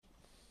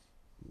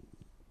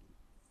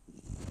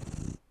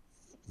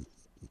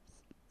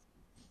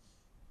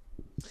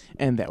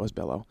And that was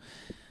Bello.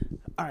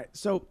 All right,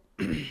 so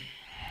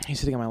he's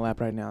sitting on my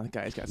lap right now. The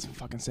guy's got some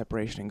fucking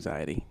separation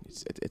anxiety.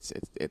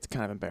 It's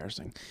kind of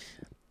embarrassing.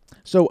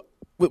 So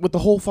with the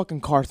whole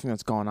fucking car thing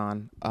that's going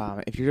on,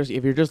 if you're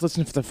just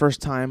listening for the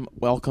first time,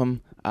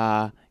 welcome.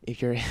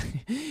 If you're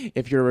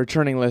if you're a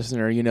returning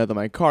listener, you know that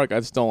my car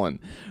got stolen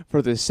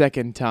for the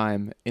second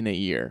time in a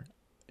year.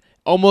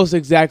 Almost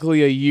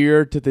exactly a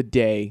year to the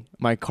day,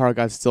 my car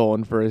got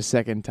stolen for a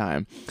second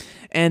time.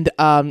 And,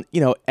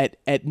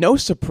 at no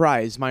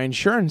surprise, my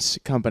insurance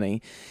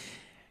company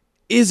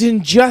is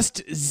in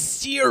just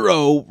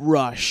zero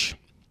rush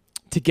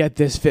to get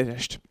this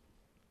finished.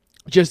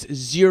 Just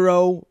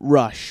zero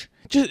rush.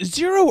 Just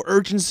zero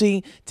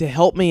urgency to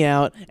help me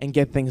out and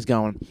get things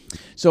going.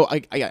 So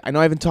I know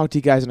I haven't talked to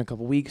you guys in a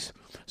couple weeks.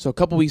 So a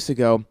couple weeks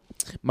ago,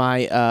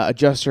 my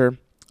adjuster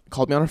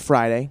called me on a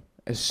Friday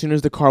as soon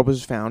as the car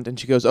was found, and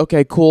she goes,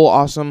 "Okay, cool,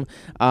 awesome.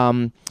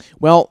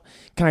 Well,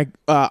 can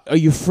I? Are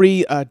you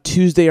free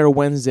Tuesday or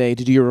Wednesday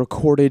to do your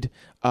recorded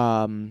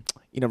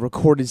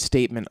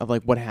statement of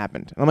like what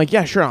happened?" And I'm like,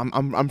 "Yeah, sure.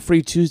 I'm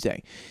free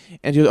Tuesday."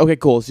 And she goes, "Okay,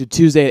 cool. So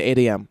Tuesday at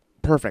 8 a.m.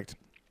 Perfect."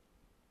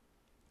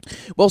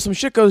 Well, some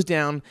shit goes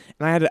down,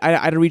 and I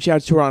had to reach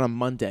out to her on a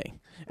Monday.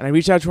 And I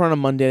reached out to her on a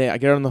Monday. I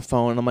get her on the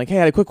phone, and I'm like, "Hey,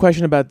 I had a quick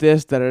question about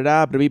this.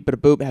 Da-da-da, bada-beep,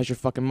 bada-boop. How's your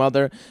fucking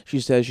mother?" She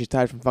says she's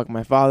tired from fucking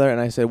my father.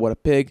 And I said, "What a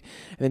pig."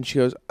 And then she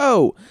goes,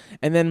 "Oh."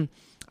 And then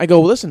I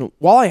go, "Listen,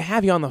 while I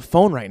have you on the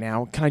phone right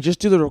now, can I just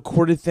do the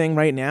recorded thing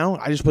right now?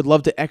 I just would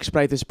love to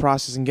expedite this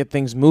process and get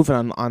things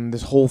moving on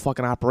this whole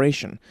fucking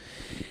operation."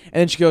 And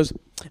then she goes,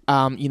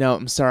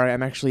 "I'm sorry.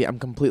 I'm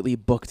completely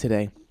booked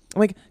today." I'm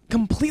like,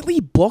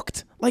 "Completely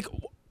booked? Like,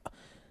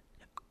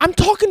 I'm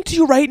talking to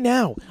you right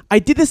now. I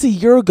did this a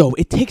year ago.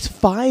 It takes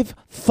 5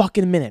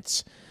 fucking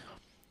minutes.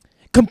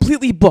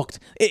 Completely booked.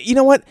 You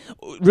know what?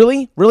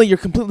 Really? You're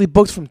completely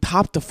booked from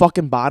top to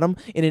fucking bottom?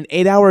 In an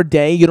 8-hour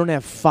day, you don't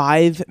have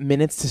 5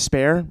 minutes to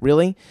spare?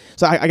 Really?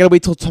 So I gotta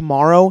wait till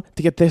tomorrow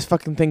to get this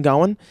fucking thing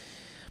going?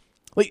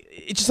 Like,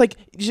 it's just like,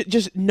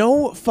 just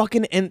no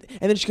fucking... And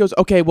then she goes,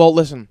 "Okay, well,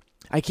 listen.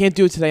 I can't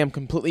do it today. I'm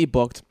completely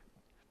booked.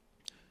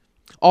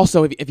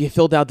 Also, if you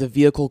filled out the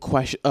vehicle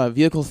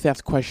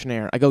theft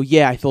questionnaire," I go,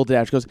 "Yeah, I filled it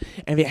out." She goes,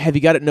 "Have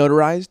you got it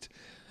notarized?"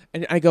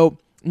 And I go,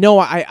 "No,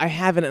 I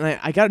haven't, and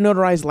I got it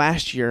notarized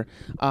last year.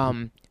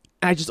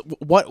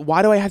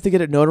 Why do I have to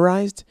get it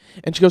notarized?"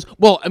 And she goes,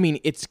 "Well, I mean,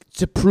 it's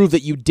to prove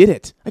that you did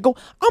it." I go,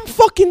 "I'm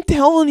fucking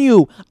telling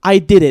you, I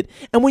did it.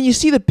 And when you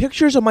see the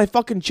pictures of my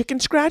fucking chicken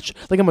scratch,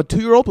 like I'm a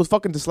 2-year-old with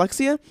fucking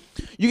dyslexia,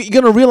 you're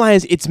gonna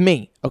realize it's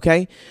me,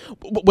 okay?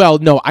 Well,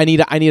 no, I need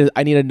a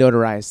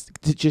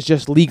notarized,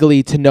 just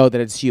legally to know that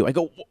it's you." I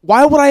go,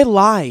 "Why would I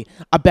lie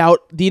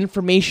about the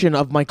information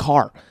of my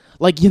car?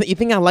 Like, you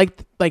think I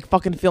liked, like,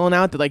 fucking filling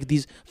out that, like,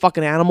 these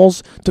fucking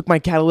animals took my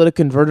catalytic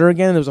converter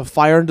again and there was a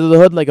fire under the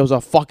hood like it was a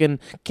fucking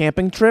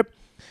camping trip?"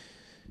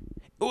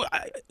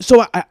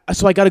 So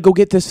I got to go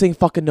get this thing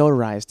fucking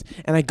notarized.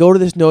 And I go to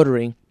this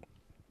notary,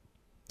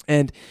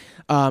 and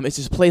it's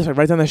this place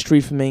right down the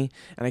street from me.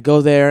 And I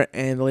go there,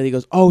 and the lady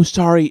goes, "Oh,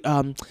 sorry,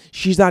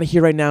 she's not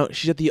here right now.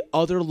 She's at the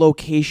other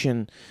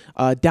location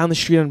down the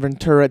street on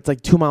Ventura. It's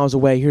like 2 miles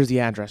away. Here's the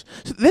address."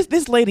 So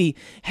this lady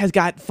has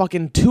got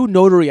fucking 2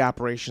 notary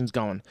operations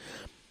going.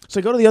 So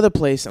I go to the other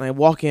place, and I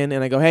walk in,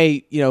 and I go,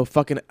 "Hey,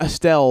 fucking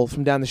Estelle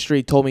from down the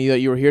street told me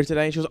that you were here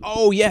today." She goes,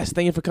 "Oh, yes,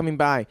 thank you for coming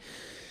by."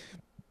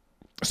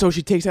 So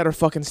she takes out her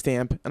fucking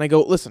stamp, and I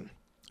go, "Listen,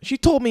 she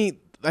told me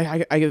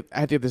I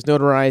have to get this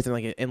notarized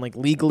and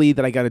legally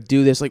that I got to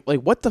do this. Like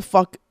what the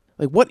fuck?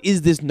 Like, what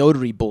is this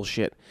notary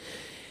bullshit?"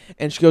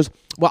 And she goes,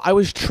 "Well, I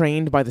was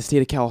trained by the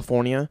state of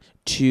California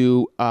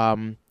to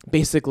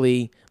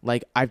basically,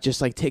 like, I've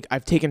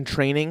taken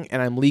training,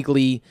 and I'm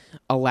legally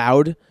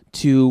allowed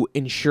to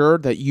ensure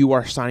that you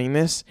are signing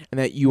this and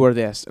that you are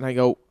this." And I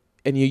go,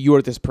 "And you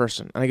are this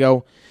person." And I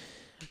go,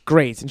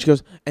 "Great." And she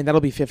goes, "And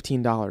that'll be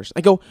 $15.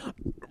 I go,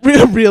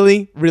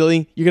 Really?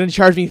 You're going to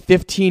charge me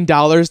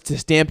 $15 to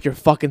stamp your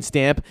fucking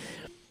stamp?"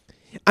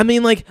 I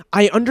mean, like,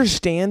 I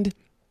understand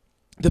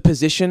the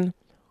position.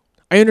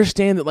 I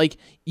understand that, like,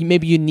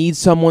 maybe you need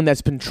someone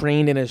that's been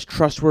trained and is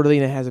trustworthy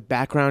and has a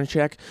background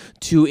check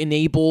to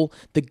enable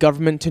the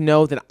government to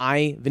know that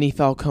I, Vinny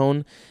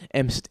Falcone,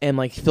 am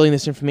like filling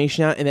this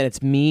information out and that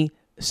it's me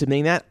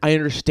submitting that. I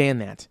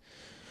understand that.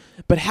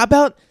 But how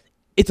about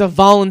it's a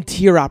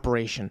volunteer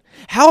operation?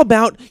 How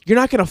about you're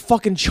not going to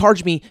fucking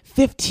charge me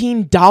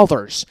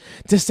 $15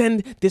 to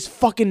send this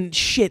fucking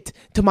shit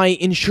to my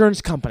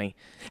insurance company?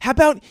 How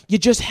about you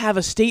just have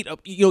a state of,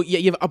 you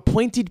have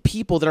appointed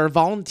people that are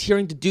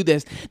volunteering to do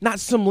this, not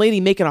some lady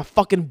making a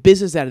fucking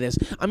business out of this.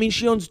 I mean,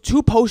 she owns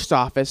 2 post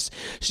offices.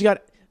 She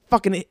got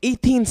fucking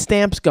 18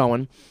 stamps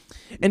going,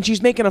 and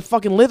she's making a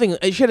fucking living.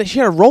 She had a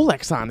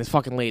Rolex on, this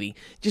fucking lady.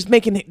 Just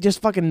fucking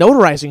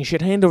notarizing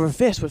shit hand over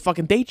fist with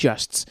fucking date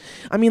justs.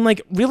 I mean,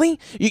 like, really?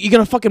 You're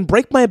gonna fucking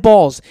break my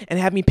balls and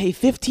have me pay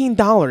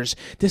 $15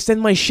 to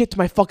send my shit to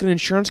my fucking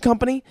insurance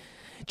company?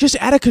 Just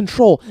out of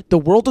control. The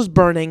world is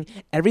burning,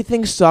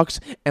 everything sucks,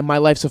 and my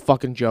life's a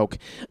fucking joke.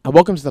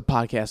 Welcome to the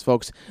podcast,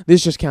 folks.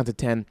 This is Just Count to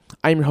 10.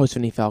 I'm your host,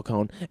 Vinny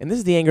Falcone, and this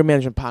is the anger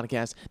management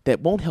podcast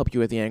that won't help you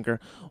with the anger.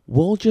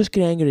 We'll just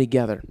get angry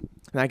together.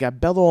 And I got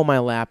Bello on my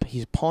lap.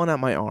 He's pawing out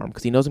my arm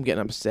because he knows I'm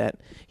getting upset.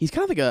 He's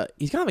kind of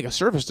like a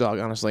service dog,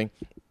 honestly.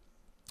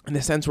 In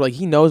the sense where like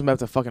he knows I'm about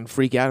to fucking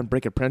freak out and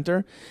break a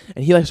printer,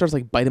 and he like starts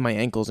like biting my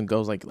ankles and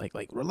goes like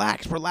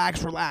relax.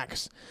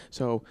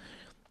 So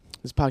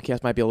this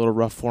podcast might be a little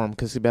rough for him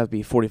because it's about to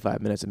be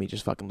 45 minutes of me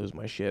just fucking losing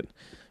my shit.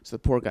 So the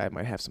poor guy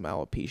might have some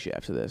alopecia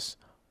after this.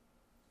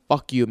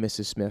 Fuck you,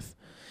 Mrs. Smith.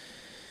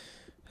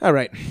 All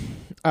right,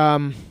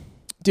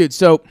 dude.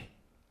 So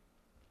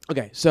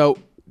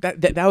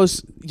that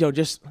was,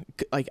 just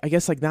like, I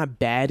guess like not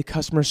bad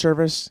customer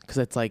service because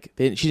it's like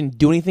she didn't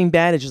do anything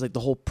bad. It's just like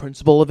the whole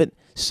principle of it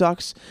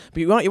sucks. But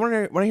you want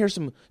to hear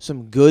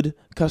some good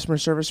customer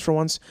service for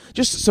once?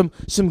 Just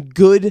some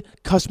good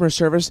customer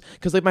service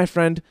because like my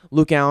friend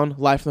Luke Allen,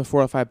 live from the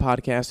 405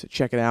 podcast,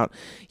 check it out.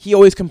 He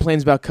always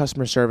complains about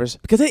customer service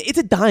because it's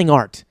a dying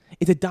art.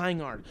 It's a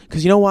dying art.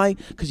 Because you know why?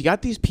 Because you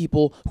got these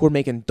people who are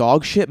making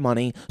dog shit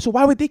money. So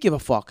why would they give a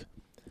fuck?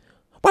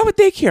 Why would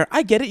they care?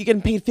 I get it. You're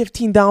getting paid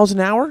 $15 an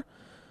hour.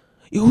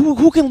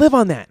 Who can live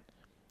on that?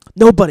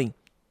 Nobody.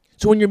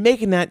 So when you're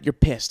making that, you're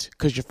pissed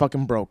because you're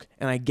fucking broke.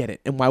 And I get it.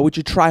 And why would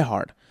you try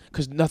hard?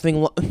 Because nothing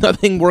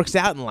works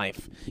out in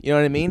life. You know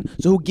what I mean?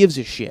 So who gives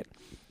a shit?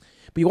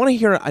 But you want to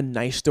hear a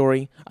nice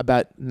story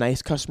about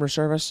nice customer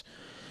service?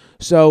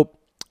 So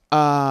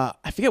I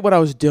forget what I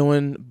was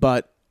doing,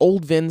 but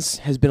old Vince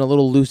has been a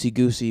little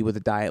loosey-goosey with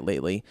the diet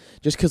lately.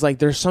 Just because, like,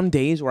 there's some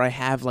days where I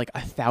have, like,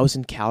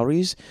 1,000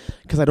 calories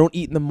because I don't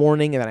eat in the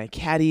morning and then I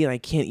caddy and I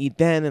can't eat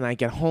then and I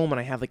get home and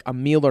I have, like, a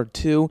meal or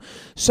two.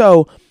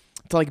 So,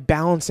 to, like,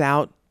 balance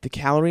out the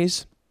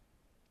calories,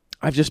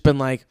 I've just been,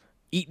 like,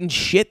 eating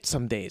shit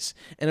some days.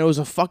 And it was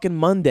a fucking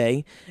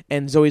Monday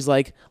and Zoe's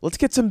like, let's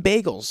get some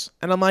bagels.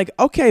 And I'm like,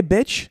 okay,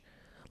 bitch,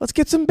 let's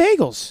get some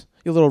bagels,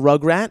 you little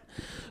rugrat.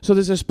 So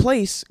there's this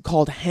place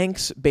called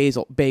Hank's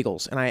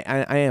Bagels, and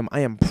I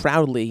am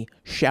proudly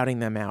shouting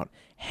them out.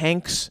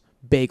 Hank's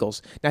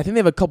Bagels. Now, I think they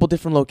have a couple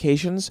different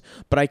locations,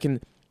 but I can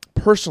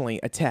personally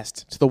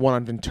attest to the one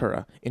on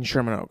Ventura in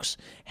Sherman Oaks.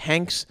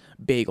 Hank's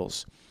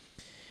Bagels.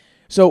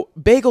 So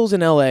bagels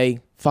in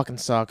LA fucking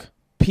suck.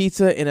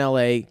 Pizza in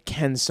LA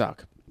can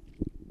suck.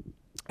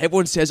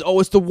 Everyone says, oh,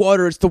 it's the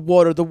water,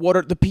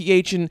 the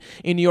pH in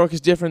New York is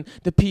different,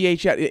 the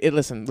pH,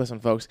 listen,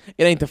 folks,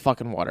 it ain't the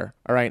fucking water,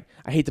 all right?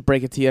 I hate to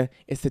break it to you,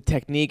 it's the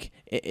technique,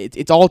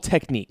 it's all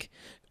technique.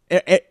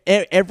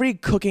 Every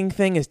cooking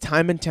thing is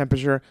time and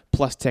temperature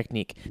plus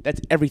technique. That's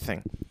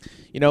everything.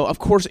 Of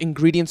course,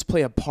 ingredients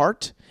play a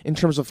part in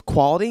terms of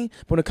quality,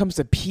 but when it comes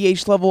to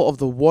pH level of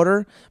the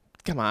water,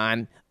 come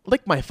on,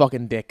 lick my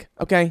fucking dick,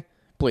 okay?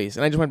 Please.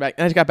 And I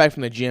just got back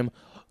from the gym.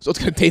 So it's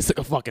going to taste like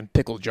a fucking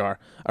pickle jar,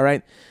 all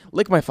right?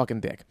 Lick my fucking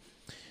dick.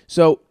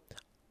 So,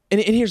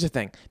 and here's the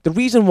thing. The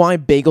reason why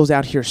bagels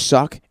out here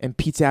suck and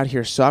pizza out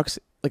here sucks,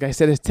 like I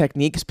said, is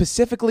technique.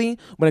 Specifically,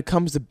 when it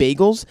comes to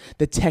bagels,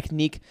 the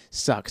technique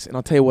sucks. And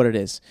I'll tell you what it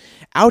is.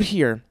 Out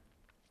here,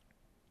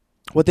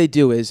 what they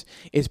do is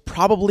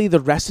probably the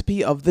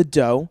recipe of the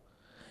dough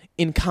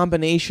in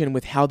combination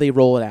with how they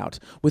roll it out.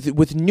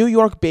 With New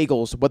York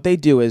bagels, what they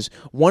do is,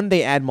 one,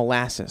 they add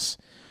molasses.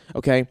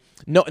 Okay?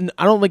 No,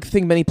 I don't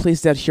think many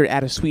places out here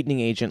add a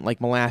sweetening agent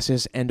like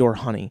molasses and or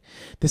honey.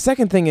 The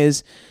second thing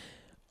is,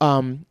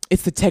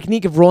 it's the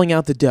technique of rolling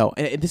out the dough.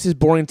 And this is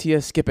boring to you,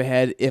 skip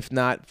ahead. If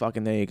not,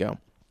 fucking there you go.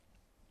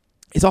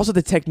 It's also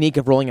the technique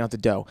of rolling out the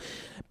dough.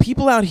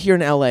 People out here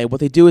in LA, what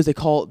they do is they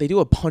do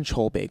a punch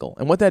hole bagel.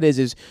 And what that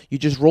is you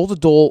just roll the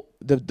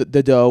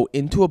dough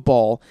into a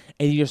ball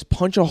and you just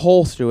punch a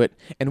hole through it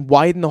and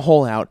widen the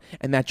hole out,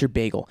 and that's your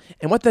bagel.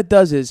 And what that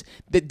does is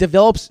it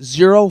develops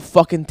zero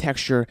fucking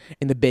texture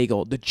in the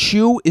bagel. The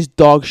chew is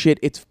dog shit.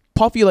 It's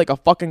puffy like a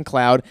fucking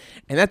cloud,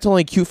 and that's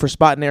only cute for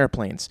spotting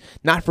airplanes,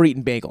 not for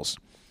eating bagels.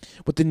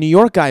 What the New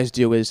York guys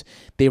do is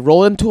they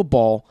roll it into a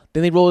ball,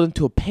 then they roll it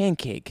into a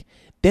pancake,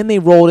 then they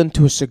roll it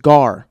into a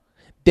cigar,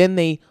 then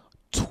they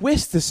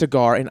twist the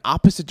cigar in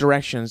opposite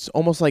directions,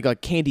 almost like a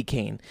candy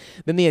cane.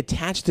 Then they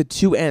attach the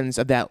two ends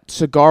of that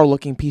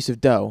cigar-looking piece of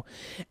dough,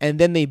 and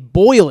then they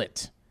boil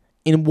it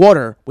in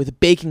water with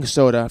baking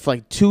soda for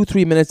like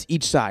 2-3 minutes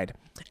each side.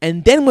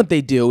 And then what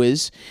they do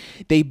is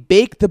they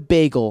bake the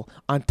bagel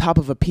on top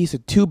of a piece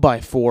of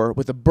 2x4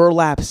 with a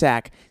burlap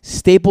sack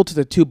stapled to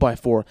the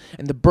 2x4,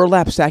 and the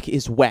burlap sack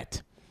is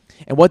wet.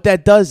 And what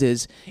that does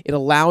is it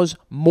allows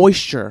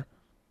moisture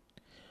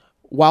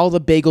while the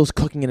bagel's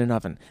cooking in an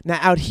oven. Now,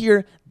 out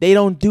here, they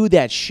don't do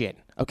that shit,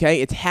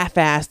 okay? It's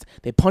half-assed.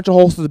 They punch a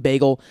hole through the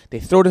bagel. They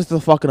throw it into the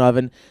fucking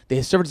oven.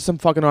 They serve it to some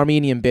fucking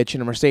Armenian bitch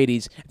in a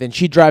Mercedes. Then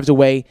she drives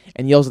away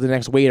and yells at the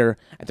next waiter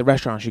at the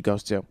restaurant she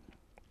goes to.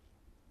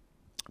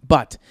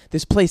 But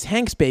this place,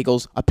 Hank's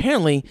Bagels,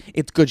 apparently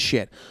it's good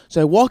shit. So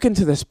I walk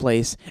into this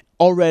place.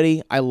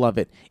 Already, I love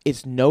it.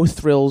 It's no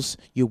thrills.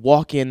 You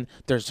walk in,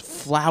 there's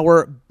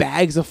flour,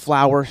 bags of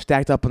flour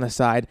stacked up on the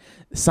side,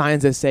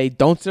 signs that say,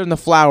 don't sit in the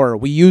flour,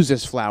 we use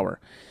this flour.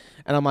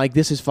 And I'm like,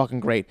 this is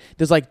fucking great.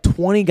 There's like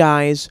 20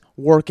 guys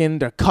working,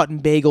 they're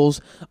cutting bagels,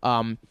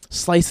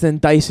 slicing and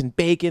dicing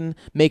bacon,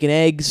 making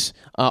eggs,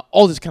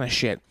 all this kind of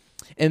shit.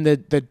 And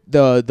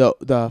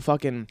the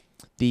fucking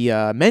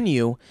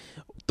menu,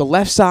 the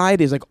left side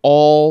is like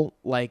all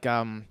like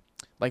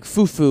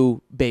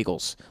fufu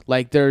bagels.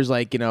 Like there's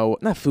like,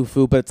 not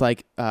fufu, but it's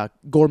like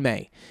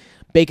gourmet.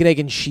 Bacon, egg,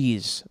 and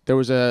cheese. There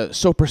was a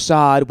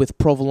soprasade with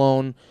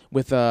provolone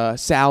with a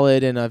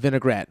salad and a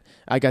vinaigrette.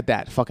 I got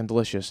that. Fucking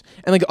delicious.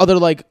 And like other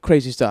like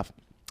crazy stuff.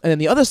 And then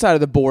the other side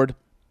of the board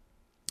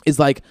is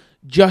like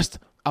just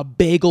a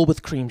bagel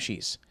with cream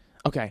cheese.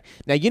 Okay.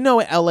 Now,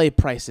 LA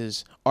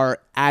prices are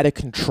out of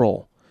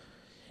control.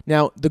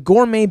 Now, the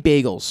gourmet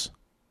bagels,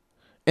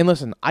 and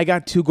listen, I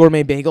got 2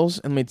 gourmet bagels,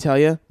 and let me tell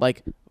you,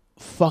 like,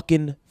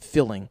 fucking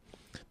filling.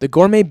 The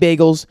gourmet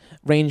bagels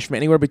range from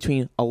anywhere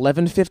between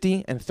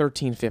 $11.50 and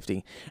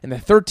 $13.50. And the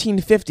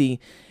 $13.50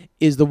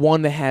 is the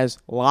one that has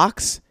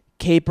lox,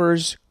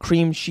 capers,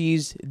 cream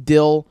cheese,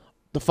 dill,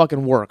 the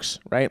fucking works,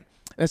 right?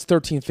 That's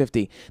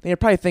 $13.50. Then you're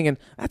probably thinking,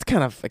 that's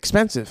kind of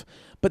expensive.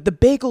 But the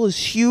bagel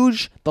is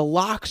huge, the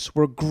lox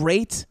were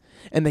great,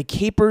 and the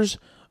capers,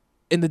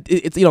 and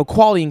it's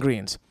quality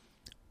ingredients.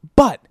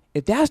 But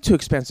if that's too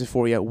expensive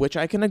for you, which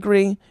I can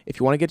agree, if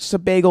you want to get just a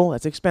bagel,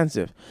 that's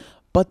expensive.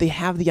 But they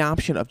have the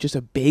option of just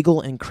a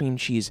bagel and cream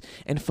cheese.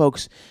 And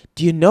folks,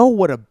 do you know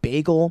what a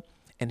bagel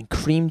and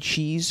cream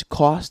cheese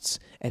costs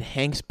at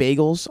Hank's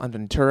Bagels on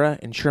Ventura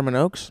and Sherman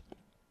Oaks?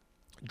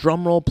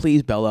 Drum roll,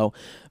 please, Bello.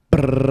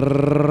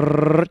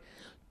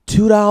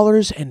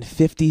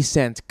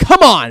 $2.50.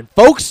 Come on,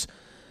 folks.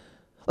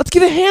 Let's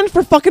give a hand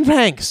for fucking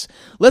Hanks.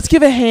 Let's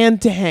give a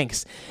hand to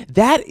Hanks.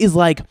 That is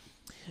like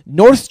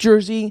North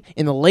Jersey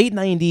in the late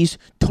 90s.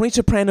 Tony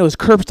Soprano is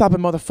curb stopping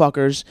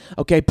motherfuckers.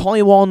 Okay,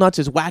 Paulie Walnuts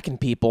is whacking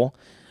people.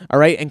 All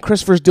right, and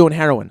Christopher's doing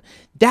heroin.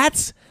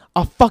 That's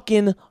a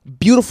fucking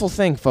beautiful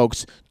thing,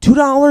 folks.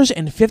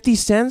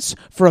 $2.50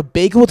 for a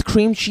bagel with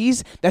cream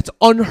cheese? That's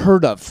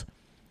unheard of.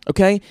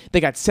 Okay,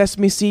 they got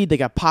sesame seed, they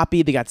got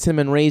poppy, they got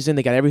cinnamon raisin,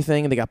 they got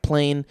everything, and they got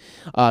plain,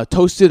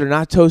 toasted or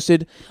not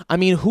toasted. I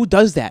mean, who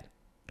does that?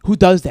 Who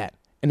does that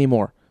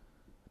anymore?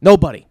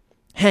 Nobody.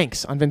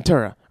 Hanks on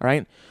Ventura, all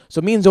right?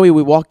 So me and Zoe,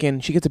 we walk in.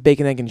 She gets a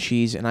bacon, egg, and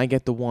cheese, and I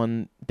get the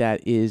one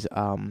that is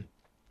the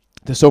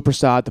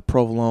soprasade, the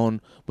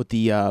provolone, with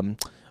the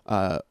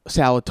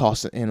salad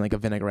tossed in like a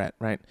vinaigrette,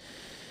 right?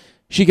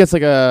 She gets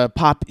like a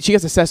pop. She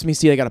gets a sesame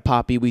seed. I got a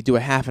poppy. We do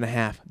a half and a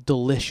half.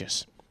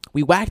 Delicious.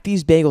 We whack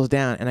these bagels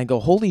down, and I go,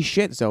 holy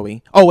shit,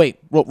 Zoe. Oh, wait,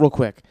 real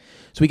quick.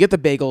 So we get the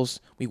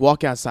bagels. We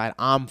walk outside.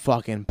 I'm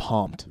fucking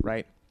pumped,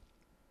 right?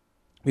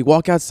 We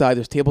walk outside.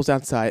 There's tables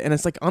outside, and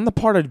it's like on the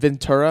part of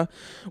Ventura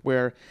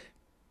where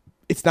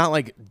it's not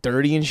like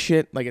dirty and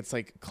shit. Like it's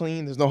like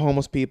clean. There's no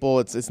homeless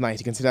people. It's nice.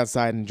 You can sit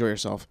outside and enjoy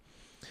yourself.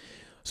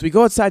 So we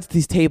go outside to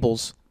these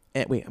tables.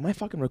 And wait, am I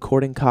fucking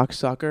recording,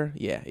 cocksucker?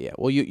 Yeah.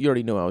 Well, you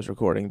already knew I was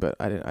recording, but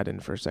I didn't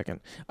for a second.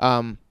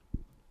 So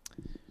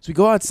we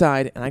go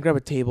outside, and I grab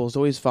a table.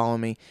 Zoe's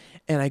following me,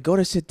 and I go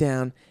to sit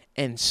down,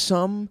 and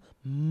some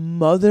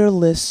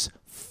motherless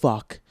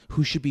fuck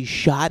who should be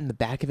shot in the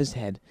back of his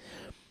head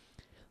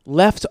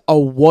left a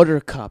water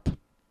cup,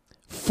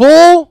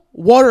 full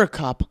water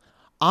cup,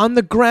 on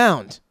the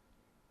ground.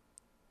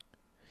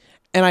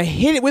 And I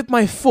hit it with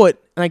my foot,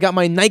 and I got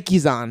my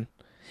Nikes on,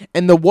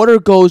 and the water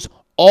goes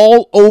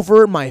all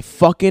over my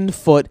fucking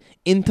foot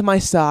into my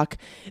sock.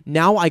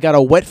 Now I got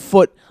a wet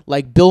foot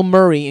like Bill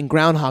Murray in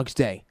Groundhog's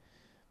Day.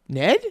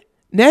 Ned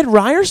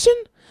Ryerson?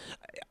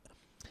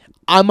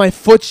 My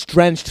foot's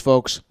drenched,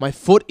 folks. My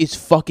foot is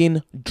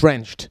fucking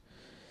drenched.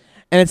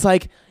 And it's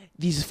like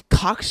these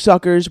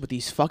cocksuckers with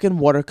these fucking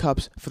water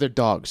cups for their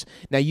dogs.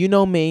 Now, you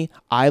know me.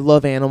 I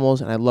love animals,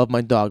 and I love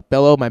my dog.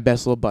 Bello, my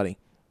best little buddy.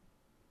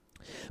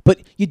 But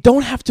you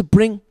don't have to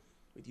bring...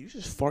 Wait, did you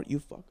just fart, you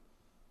fuck?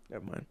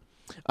 Never mind.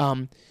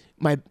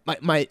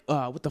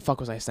 What the fuck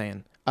was I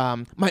saying?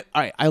 All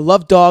right, I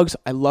love dogs.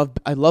 I love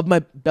my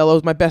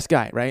Bello's my best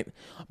guy, right?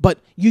 But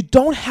you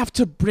don't have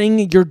to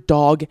bring your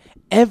dog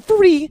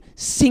every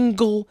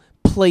single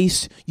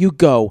place you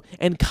go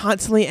and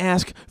constantly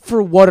ask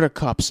for water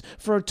cups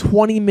for a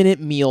 20-minute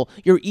meal.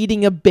 You're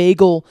eating a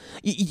bagel.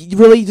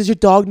 Really, does your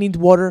dog need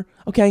water?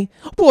 Okay.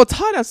 Well, it's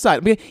hot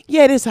outside.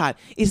 Yeah, it is hot.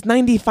 It's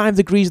 95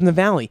 degrees in the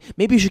valley.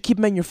 Maybe you should keep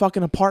him in your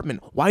fucking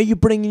apartment. Why are you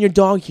bringing your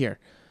dog here?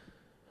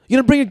 You're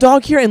going to bring your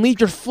dog here and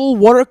leave your full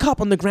water cup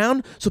on the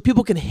ground so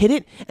people can hit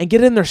it and get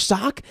it in their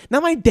sock?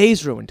 Now my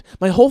day's ruined.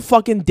 My whole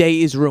fucking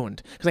day is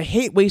ruined because I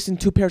hate wasting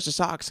 2 pairs of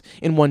socks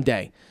in one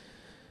day.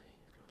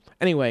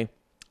 Anyway,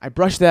 I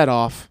brushed that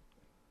off.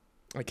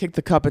 I kicked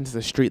the cup into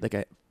the street like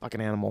a fucking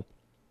animal.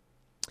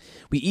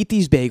 We eat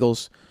these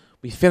bagels.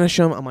 We finish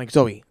them. I'm like,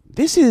 Zoe,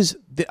 this is...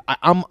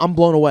 I'm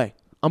blown away.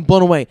 I'm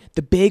blown away.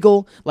 The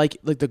bagel, like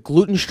the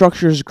gluten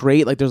structure is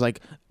great. Like there's like,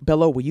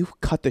 Bello, will you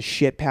cut the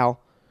shit,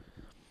 pal?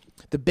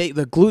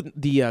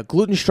 The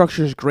gluten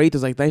structure is great.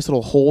 There's like nice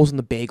little holes in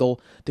the bagel.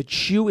 The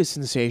chew is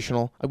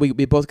sensational. We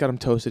both got them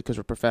toasted because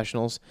we're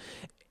professionals.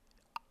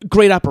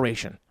 Great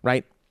operation,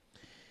 right?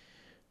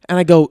 And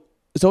I go,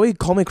 Zoe,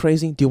 call me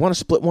crazy. Do you want to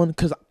split one?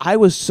 Because I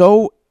was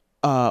so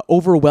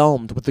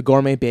overwhelmed with the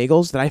gourmet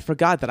bagels that I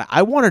forgot that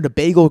I wanted a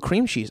bagel with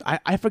cream cheese.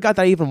 I forgot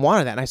that I even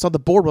wanted that. And I saw the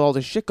board with all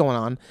this shit going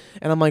on.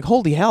 And I'm like,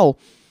 holy hell,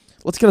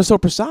 let's get a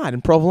soppressata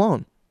and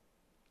provolone.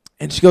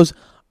 And she goes,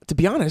 to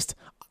be honest,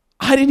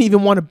 I didn't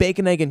even want a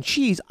bacon, egg, and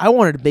cheese. I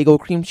wanted a bagel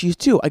with cream cheese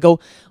too. I go,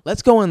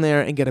 let's go in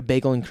there and get a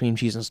bagel and cream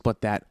cheese and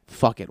split that.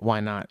 Fuck it. Why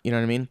not? You know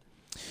what I mean?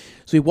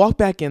 So we walk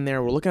back in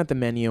there. We're looking at the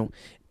menu.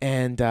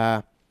 And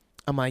I'm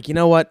like, you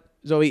know what,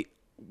 Zoe?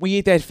 We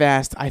ate that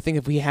fast. I think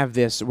if we have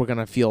this, we're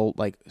gonna feel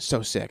like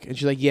so sick. And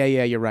she's like, yeah,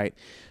 you're right.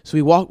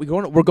 So we're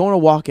going to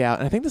walk out,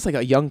 and I think there's like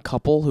a young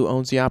couple who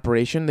owns the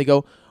operation. They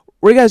go,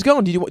 where are you guys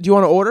going? Do you want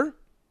to order?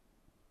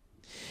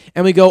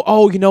 And we go,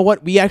 oh, you know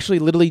what? We actually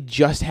literally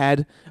just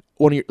had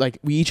we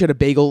each had a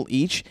bagel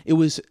each. It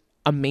was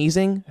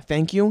amazing.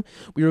 Thank you.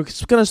 We were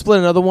gonna split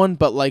another one,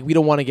 but like we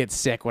don't want to get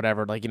sick,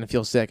 whatever. Like,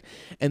 feel sick.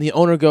 And the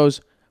owner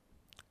goes,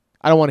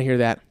 I don't want to hear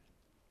that.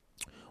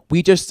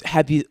 We just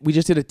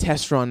did a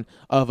test run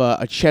of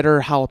a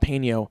cheddar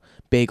jalapeno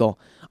bagel.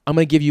 I'm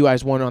going to give you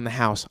guys one on the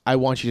house. I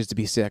want you just to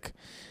be sick.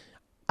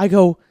 I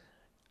go,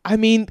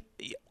 I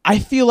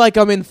feel like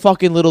I'm in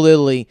fucking Little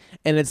Italy,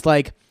 and it's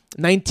like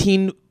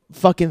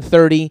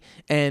 1930,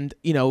 and,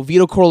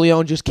 Vito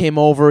Corleone just came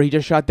over. He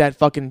just shot that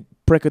fucking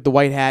prick with the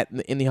white hat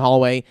in the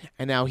hallway,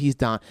 and now he's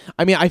done.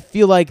 I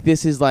feel like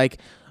this is like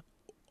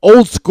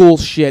old school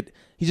shit.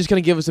 He's just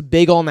going to give us a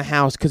bagel in the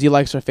house because he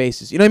likes our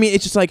faces. You know what I mean?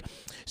 It's just like,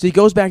 so he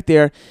goes back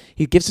there.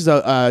 He gives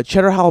us a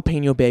cheddar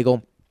jalapeno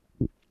bagel.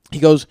 He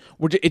goes,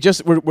 we're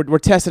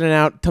testing it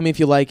out. Tell me if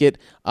you like it.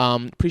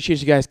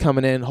 Appreciate you guys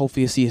coming in.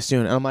 Hopefully see you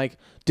soon. And I'm like,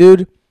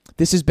 dude,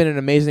 this has been an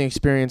amazing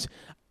experience.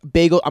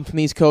 I'm from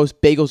the East Coast.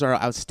 Bagels are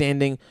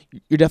outstanding.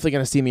 You're definitely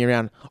going to see me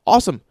around.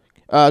 Awesome.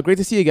 Great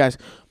to see you guys.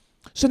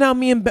 So now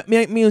me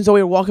and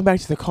Zoe are walking back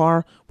to the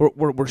car.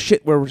 We're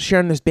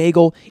sharing this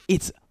bagel.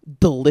 It's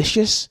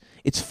delicious.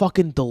 It's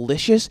fucking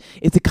delicious.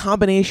 It's a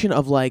combination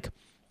of like,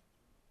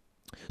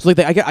 so like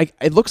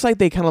it looks like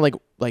they kind of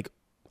like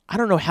I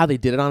don't know how they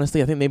did it,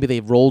 honestly. I think maybe they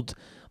rolled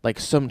like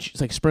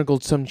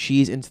sprinkled some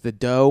cheese into the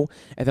dough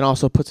and then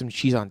also put some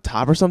cheese on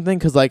top or something.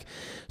 Because like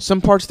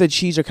some parts of the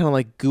cheese are kind of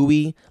like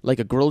gooey, like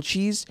a grilled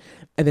cheese,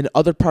 and then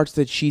other parts of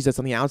the cheese that's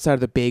on the outside of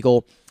the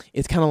bagel,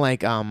 it's kind of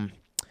like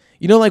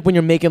like when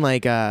you're making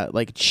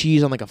like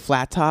cheese on like a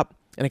flat top,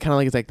 and it kind of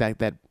like it's like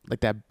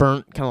that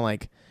burnt kind of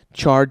like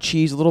charred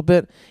cheese a little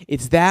bit.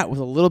 It's that with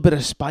a little bit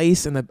of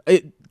spice, and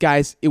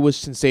guys, it was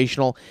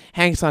sensational.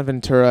 Hanks on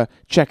Ventura,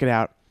 check it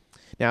out.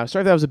 Now,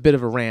 sorry if that was a bit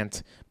of a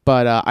rant,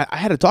 but I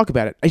had to talk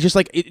about it. It's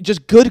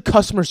just good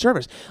customer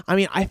service.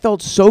 I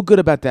felt so good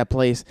about that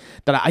place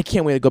that I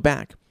can't wait to go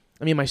back.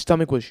 My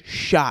stomach was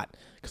shot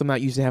because I'm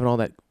not used to having all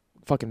that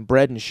fucking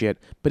bread and shit,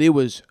 but it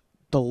was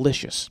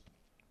delicious.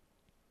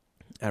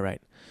 All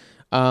right.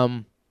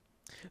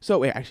 So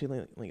wait, actually,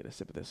 let me get a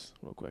sip of this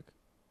real quick.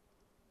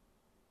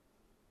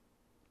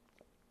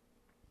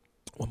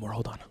 One more,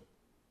 hold on.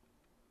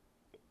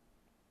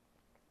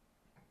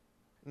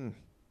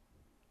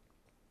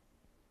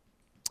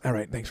 All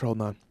right, thanks for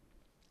holding on.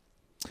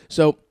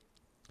 So,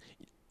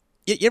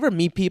 you ever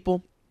meet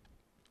people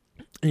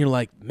and you're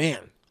like,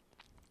 man,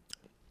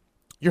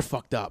 you're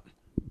fucked up,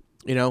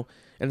 And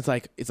it's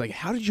like,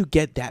 how did you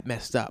get that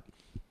messed up?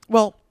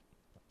 Well,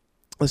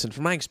 listen,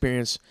 from my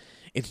experience,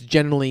 it's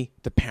generally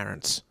the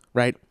parents,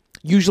 right?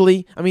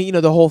 Usually,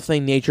 the whole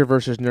thing, nature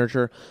versus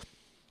nurture.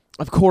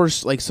 Of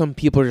course, like some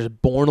people are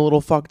just born a little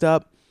fucked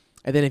up,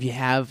 and then if you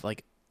have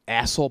like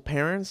asshole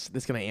parents,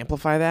 that's gonna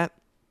amplify that.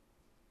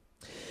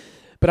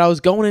 But I was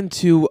going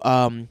into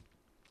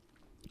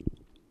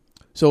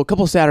so a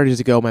couple Saturdays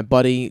ago, my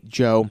buddy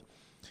Joe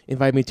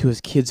invited me to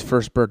his kid's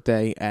first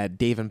birthday at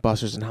Dave &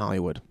 Buster's in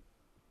Hollywood.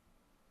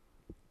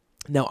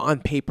 Now, on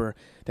paper,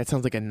 that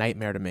sounds like a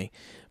nightmare to me,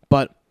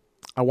 but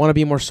I want to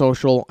be more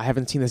social. I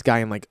haven't seen this guy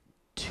in like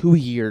 2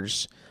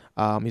 years.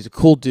 He's a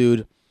cool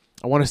dude.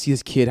 I want to see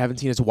his kid. I haven't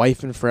seen his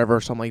wife in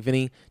forever. So I'm like,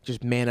 Vinny,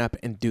 just man up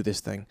and do this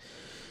thing.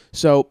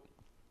 So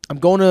I'm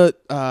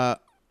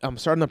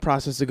starting the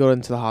process to go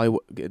into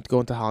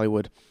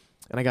Hollywood,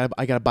 and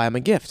I gotta buy him a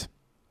gift.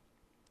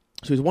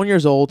 So he's 1 year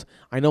old.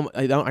 I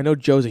know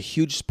Joe's a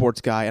huge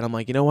sports guy, and I'm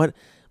like, you know what?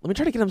 Let me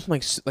try to get him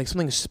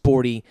something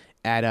sporty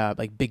at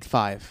like Big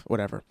Five,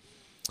 whatever.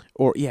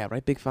 Or yeah,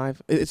 right, Big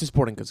Five. It's a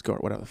sporting goods store,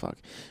 whatever the fuck.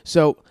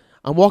 So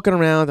I'm walking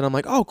around and I'm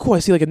like, oh, cool. I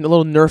see like a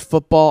little Nerf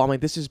football. I'm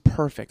like, this is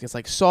perfect. It's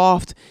like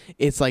soft.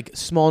 It's like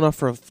small enough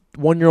for a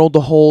 1 year old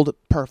to hold.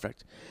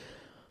 Perfect.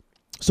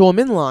 So I'm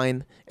in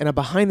line and I'm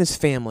behind this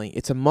family.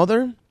 It's a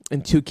mother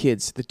and 2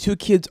 kids. The 2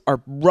 kids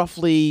are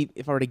roughly,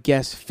 if I were to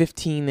guess,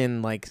 15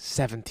 and like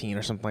 17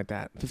 or something like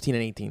that. 15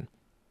 and 18.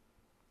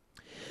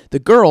 The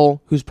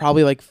girl, who's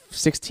probably like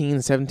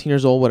 16, 17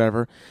 years old,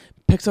 whatever,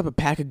 picks up a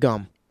pack of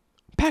gum.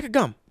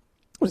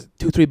 What is it,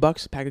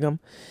 $2-3 pack of gum?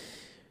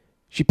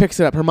 She picks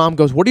it up. Her mom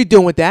goes, what are you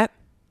doing with that?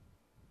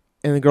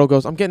 And the girl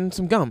goes, I'm getting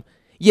some gum.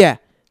 Yeah,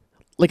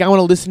 like I want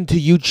to listen to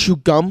you chew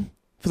gum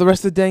for the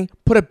rest of the day?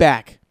 Put it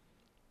back.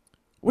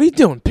 What are you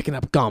doing picking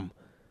up gum?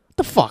 What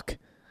the fuck?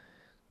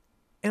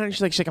 And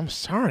she's like, I'm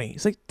sorry.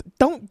 He's like,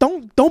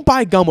 don't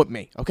buy gum with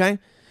me, okay?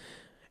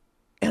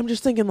 And I'm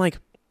just thinking, like,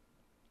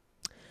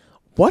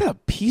 what a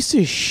piece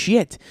of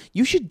shit.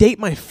 You should date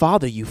my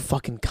father, you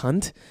fucking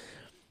cunt.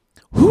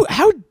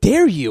 How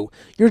dare you?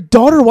 Your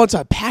daughter wants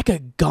a pack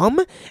of gum,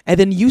 and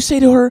then you say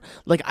to her,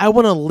 like, I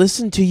want to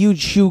listen to you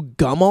chew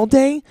gum all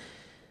day?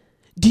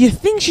 Do you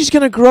think she's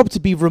going to grow up to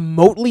be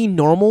remotely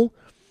normal?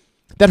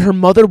 That her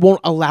mother won't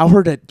allow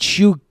her to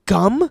chew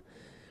gum?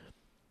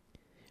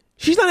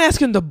 She's not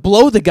asking to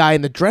blow the guy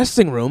in the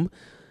dressing room.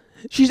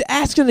 She's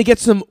asking to get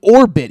some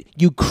Orbit,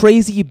 you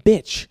crazy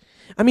bitch.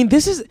 I mean,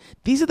 these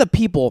are the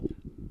people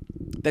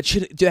that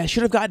should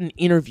have gotten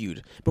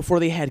interviewed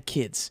before they had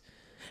kids.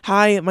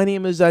 Hi, my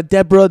name is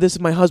Deborah. This is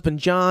my husband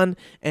John,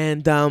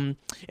 and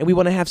we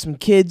want to have some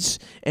kids.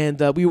 And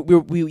we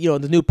you know,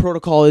 the new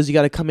protocol is you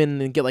got to come in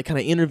and get like kind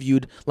of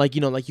interviewed, like, you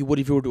know, like you would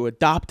if you were to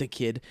adopt a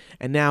kid.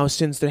 And now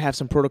since they have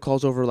some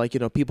protocols over, like, you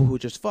know, people who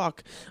just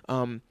fuck,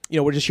 you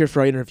know, we're just here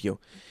for our interview.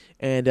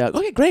 And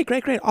okay, great,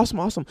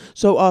 awesome.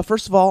 So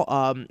first of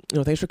all, you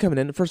know, thanks for coming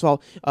in. First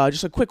of all,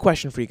 just a quick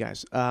question for you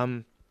guys.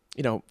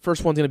 You know,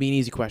 first one's gonna be an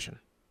easy question.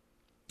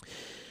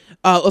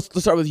 Let's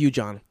start with you,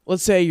 John.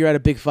 Let's say you're at a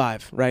Big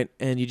Five, right?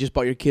 And you just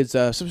bought your kids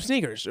some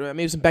sneakers, or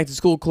maybe some back to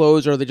school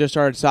clothes, or they just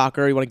started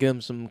soccer. You want to give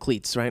them some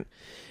cleats, right?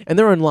 And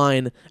they're in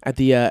line at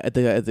the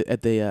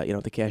you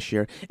know, the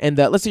cashier. And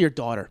let's say your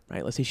daughter,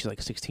 right? Let's say she's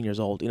like 16 years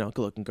old, you know,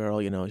 good looking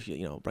girl, you know, she,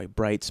 you know,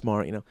 bright,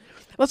 smart, you know.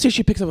 Let's say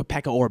she picks up a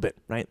pack of Orbit,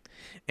 right?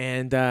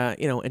 And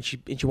you know, and she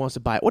wants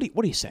to buy it. What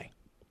do you say?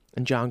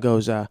 And John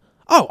goes,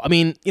 oh, I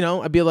mean, you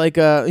know, I'd be like,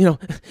 you know,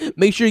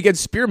 make sure you get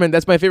spearmint.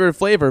 That's my favorite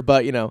flavor.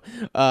 But, you know,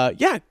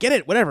 yeah, get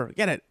it, whatever,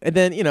 get it. And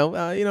then, you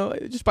know,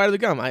 just buy the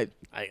gum. I,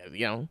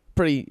 you know,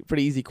 pretty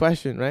easy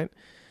question, right?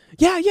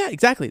 Yeah,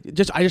 exactly.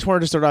 I just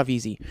wanted to start off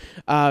easy.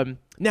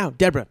 Now,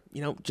 Deborah,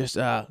 you know, just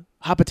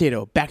hot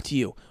potato, back to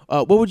you.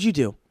 What would you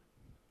do?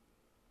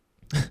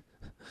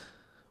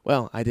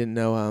 Well, I didn't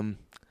know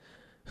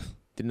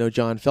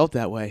John felt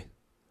that way.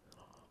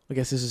 I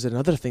guess this is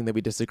another thing that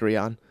we disagree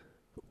on.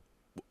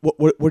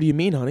 What do you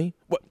mean, honey?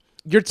 What,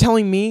 you're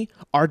telling me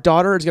our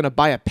daughter is going to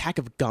buy a pack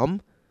of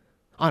gum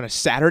on a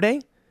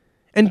Saturday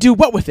and do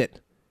what with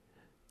it?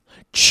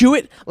 Chew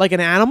it like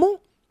an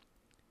animal?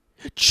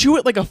 Chew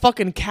it like a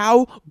fucking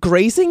cow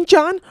grazing,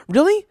 John?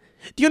 Really?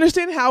 Do you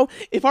understand how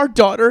if our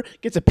daughter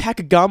gets a pack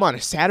of gum on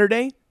a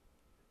Saturday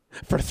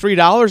for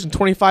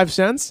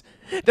 $3.25,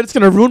 that it's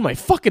going to ruin my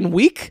fucking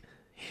week?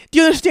 Do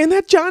you understand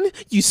that, John?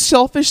 You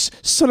selfish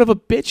son of a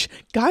bitch.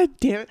 God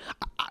damn it.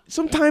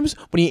 Sometimes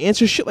when you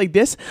answer shit like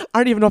this, I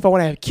don't even know if I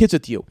want to have kids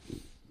with you.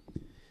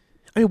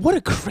 I mean, what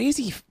a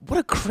crazy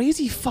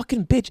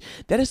fucking bitch.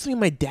 That is something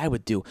my dad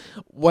would do.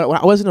 When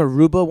I was in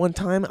Aruba one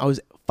time, I was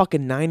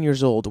fucking 9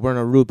 years old. We're in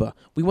Aruba.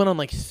 We went on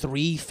like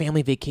 3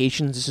 family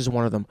vacations. This is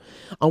one of them.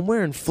 I'm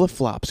wearing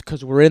flip-flops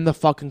because we're in the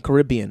fucking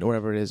Caribbean, or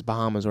wherever it is,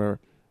 Bahamas, or wherever.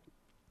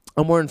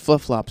 I'm wearing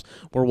flip-flops.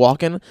 We're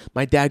walking.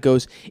 My dad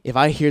goes, if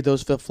I hear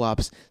those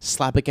flip-flops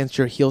slap against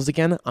your heels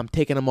again, I'm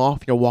taking them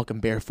off. You're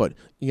walking barefoot.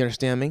 You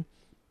understand me?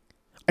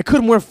 I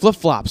couldn't wear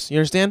flip-flops. You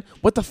understand?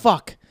 What the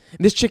fuck?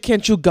 And this chick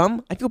can't chew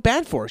gum? I feel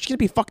bad for her. She's going to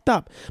be fucked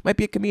up. Might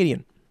be a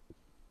comedian.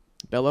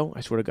 Bello,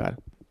 I swear to God.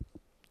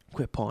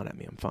 Quit pawing at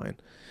me. I'm fine.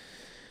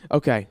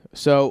 Okay,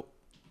 so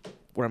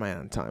where am I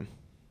on time?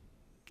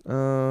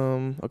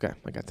 Okay,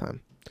 I got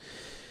time.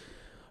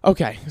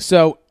 Okay,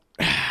 so,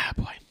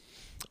 boy.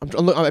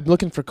 I'm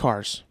looking for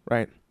cars,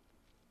 right?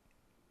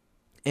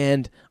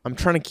 And I'm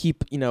trying to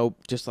keep, you know,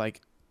 just like,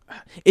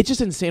 it's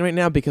just insane right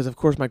now because of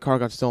course my car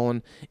got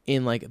stolen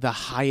in like the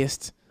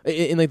highest,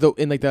 when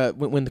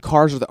the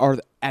cars are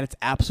at its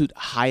absolute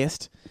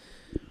highest.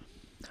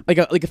 Like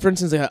for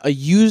instance, like a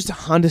used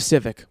Honda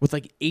Civic with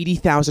like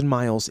 80,000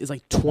 miles is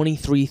like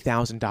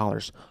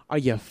 $23,000. Are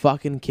you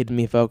fucking kidding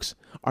me, folks?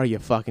 Are you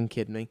fucking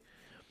kidding me?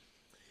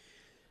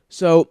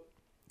 So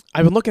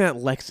I've been looking at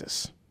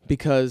Lexus.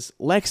 Because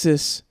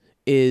Lexus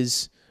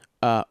is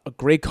a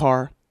great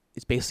car.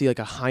 It's basically like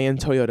a high-end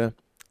Toyota.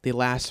 They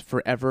last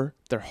forever.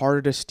 They're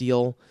harder to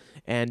steal,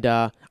 and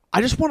I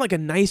just want like a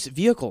nice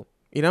vehicle.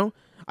 You know,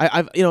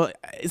 I've you know,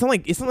 it's not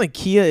like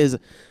Kia is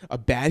a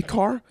bad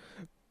car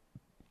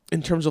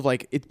in terms of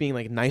like it being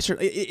like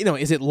nicer. You know,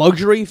 is it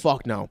luxury?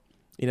 Fuck no.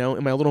 You know,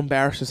 am I a little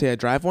embarrassed to say I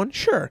drive one?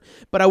 Sure,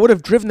 but I would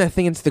have driven that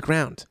thing into the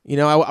ground. You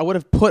know, I would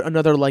have put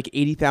another like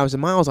 80,000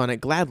 miles on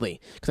it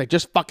gladly because I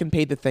just fucking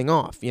paid the thing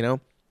off. You know.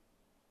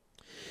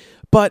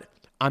 But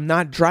I'm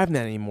not driving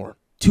that anymore.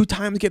 2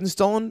 times getting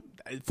stolen.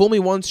 Fool me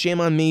once,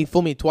 shame on me.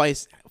 Fool me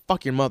twice,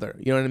 fuck your mother.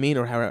 You know what I mean?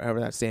 Or however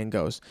that saying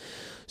goes.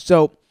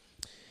 So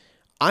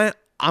I'm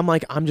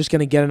like, I'm just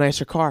going to get a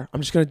nicer car.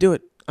 I'm just going to do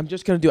it.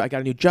 I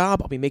got a new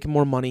job. I'll be making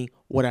more money.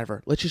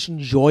 Whatever. Let's just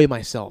enjoy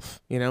myself,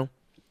 you know?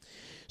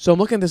 So I'm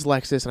looking at this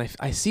Lexus, and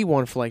I see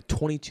one for like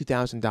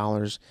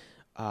 $22,000,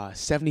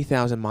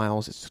 70,000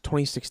 miles. It's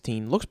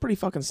 2016. Looks pretty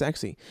fucking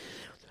sexy.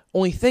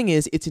 Only thing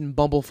is, it's in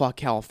Bumblefuck,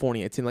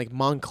 California. It's in like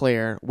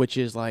Montclair, which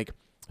is like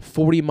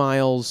 40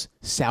 miles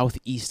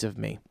southeast of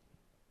me.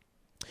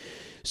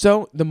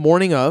 So the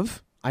morning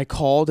of, I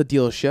call the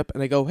dealership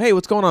and I go, hey,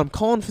 what's going on? I'm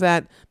calling for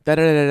that,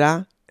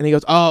 da-da-da-da-da. And he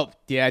goes, oh,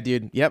 yeah,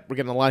 dude. Yep, we're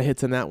getting a lot of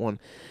hits on that one.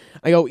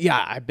 I go,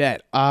 yeah, I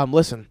bet.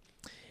 Listen,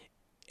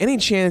 any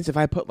chance if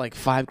I put like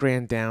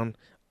 $5,000 down,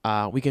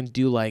 we can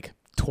do like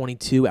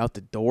 22 out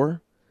the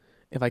door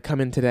if I come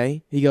in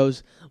today? He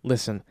goes,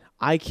 listen,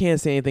 I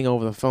can't say anything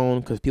over the phone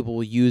because people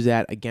will use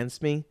that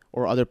against me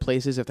or other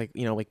places if they,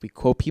 like we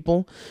quote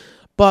people.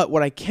 But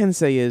what I can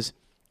say is,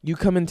 you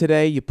come in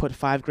today, you put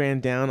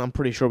 $5,000 down, I'm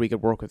pretty sure we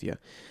could work with you.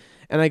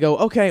 And I go,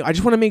 okay, I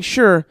just want to make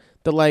sure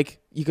that, like,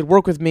 you could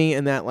work with me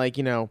and that, like,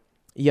 you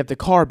have the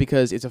car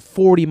because it's a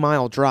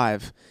 40-mile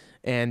drive.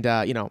 And,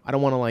 I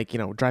don't want to, like,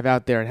 drive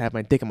out there and have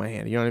my dick in my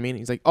hand. You know what I mean?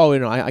 He's like, oh,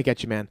 I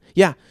get you, man.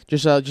 Yeah,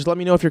 just let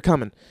me know if you're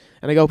coming.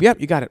 And I go,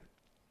 yep, you got it.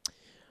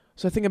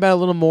 So I think about it a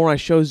little more. I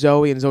show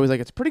Zoe, and Zoe's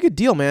like, it's a pretty good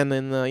deal, man.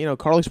 And,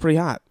 car looks pretty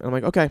hot. And I'm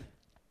like, okay.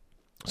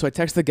 So I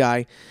text the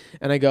guy,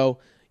 and I go,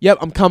 yep,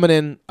 I'm coming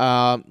in,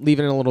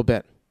 leaving in a little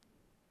bit.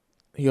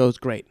 He goes,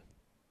 great.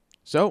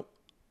 So,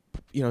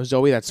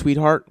 Zoe, that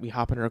sweetheart, we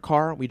hop in her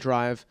car. We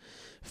drive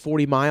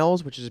 40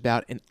 miles, which is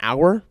about an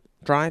hour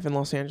drive in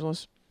Los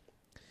Angeles.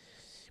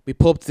 We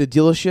pull up to the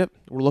dealership.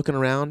 We're looking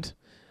around,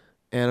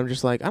 and I'm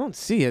just like, I don't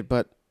see it,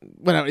 but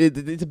whatever.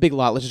 It's a big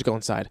lot. Let's just go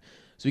inside.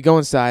 So we go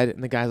inside,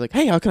 and the guy's like,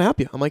 hey, how can I help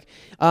you? I'm like,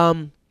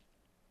 I'm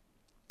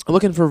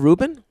looking for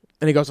Ruben.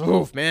 And he goes,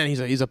 oh, man,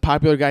 he's a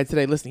popular guy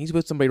today. Listen, he's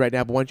with somebody right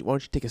now, but why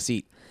don't you take a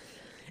seat?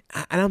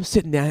 And I'm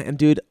sitting down, and,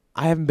 dude,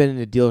 I haven't been in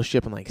a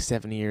dealership in like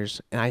 7 years,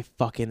 and I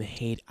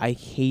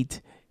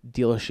hate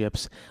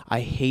dealerships. I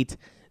hate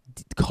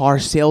car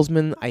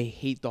salesmen. I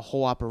hate the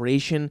whole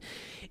operation.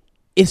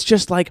 It's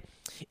just like,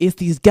 it's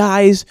these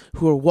guys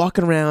who are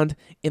walking around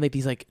in like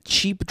these like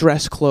cheap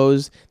dress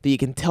clothes that you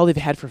can tell they've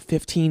had for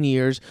 15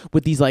 years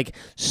with these like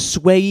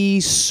swayy,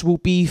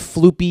 swoopy,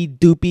 floopy,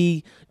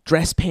 doopy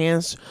dress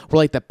pants where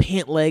like the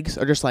pant legs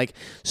are just like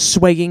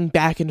swaying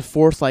back and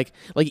forth, like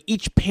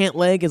each pant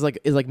leg is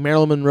like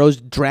Marilyn Monroe's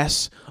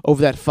dress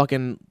over that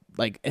fucking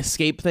like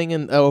escape thing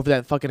and over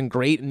that fucking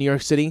grate in New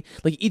York City.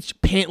 Like each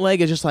pant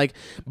leg is just like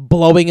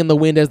blowing in the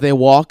wind as they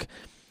walk,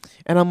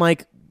 and I'm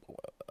like,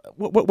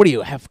 what do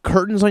you have,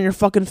 curtains on your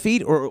fucking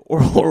feet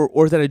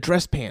or is that a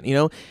dress pant?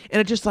 And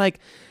it just like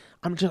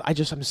I'm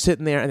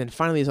sitting there, and then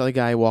finally this other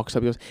guy walks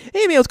up. He goes,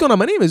 hey man, what's going on?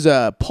 My name is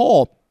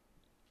Paul.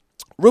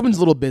 Ruben's a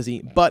little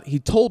busy, but he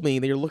told me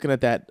that you're looking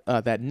at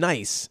that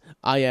nice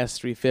IS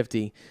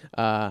 350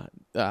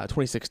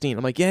 2016.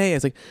 I'm like, yeah.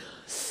 It's like,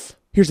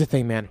 here's the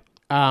thing, man.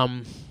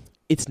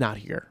 It's not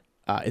here.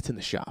 It's in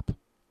the shop.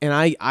 And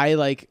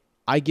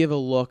I give a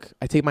look.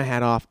 I take my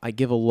hat off. I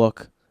give a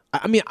look.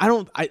 All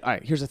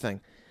right, here's the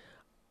thing.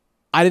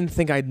 I didn't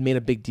think I'd made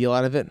a big deal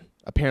out of it.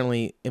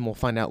 Apparently, and we'll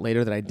find out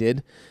later that I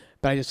did.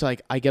 But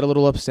I get a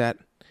little upset.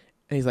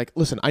 And he's like,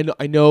 listen,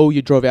 I know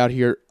you drove out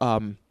here.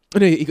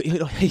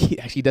 He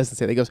actually doesn't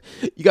say that. He goes,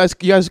 you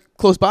guys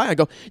close by? I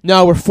go,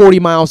 no, we're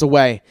 40 miles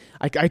away.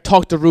 I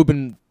talked to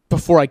Ruben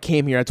before I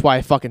came here. That's why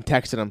I fucking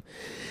texted him.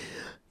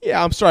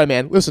 Yeah, I'm sorry,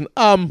 man. Listen,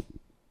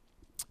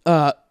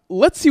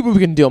 let's see what we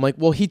can do. I'm like,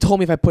 well, he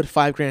told me if I put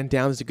 $5,000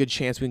 down, there's a good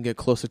chance we can get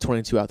close to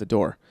 22 out the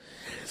door.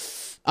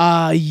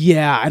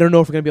 Yeah, I don't know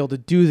if we're gonna be able to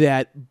do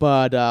that,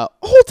 but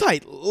hold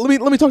tight. Let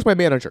me talk to my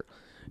manager.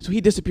 So he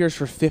disappears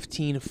for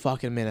 15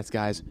 fucking minutes,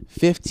 guys.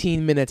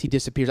 15 minutes he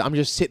disappears. I'm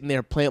just sitting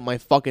there playing with my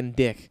fucking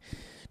dick,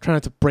 trying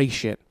not to break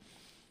shit.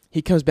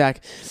 He comes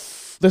back.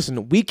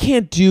 Listen, we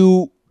can't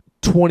do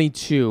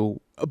 22,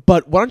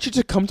 but why don't you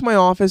just come to my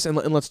office and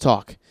let's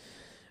talk?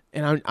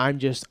 And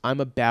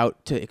I'm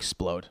about to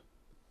explode.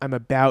 I'm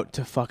about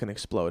to fucking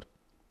explode.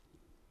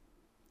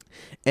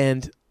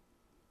 And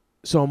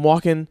so I'm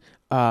walking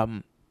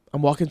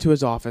to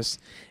his office,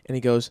 and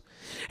he goes,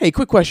 "Hey,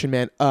 quick question,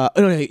 man."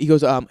 He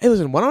goes, "Hey,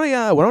 listen, why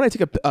don't I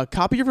take a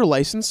copy of your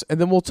license, and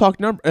then we'll talk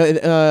number."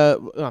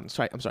 I'm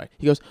sorry.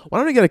 He goes, "Why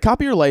don't I get a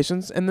copy of your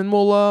license, and then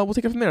we'll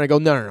take it from there?" And I go,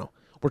 "No.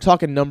 We're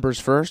talking numbers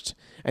first,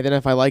 and then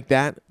if I like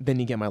that, then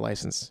you get my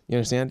license." You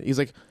understand? He's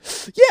like,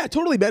 "Yeah,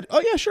 totally, man. Oh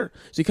yeah, sure."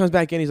 So he comes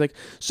back in. He's like,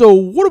 "So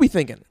what are we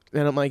thinking?"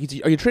 And I'm like,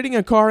 "Are you trading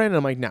a car in?" And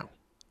I'm like, "No."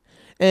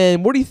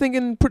 And what are you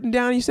thinking putting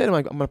down? He said, I'm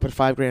like, I'm going to put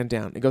 $5,000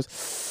 down. He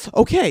goes,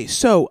 okay,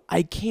 so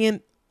I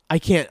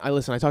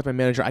listen, I talked to my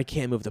manager, I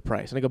can't move the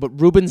price. And I go,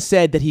 but Ruben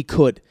said that he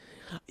could.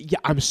 Yeah,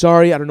 I'm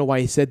sorry, I don't know why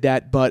he said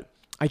that, but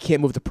I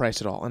can't move the price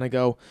at all. And I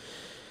go,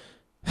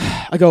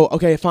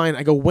 okay, fine.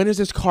 I go, when is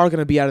this car going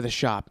to be out of the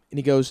shop? And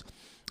he goes,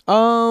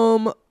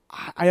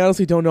 I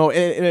honestly don't know.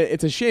 And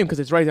it's a shame because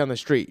it's right down the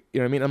street.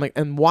 You know what I mean? I'm like,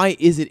 and why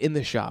is it in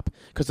the shop?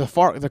 Because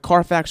the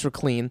Carfax were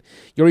clean.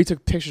 You already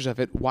took pictures of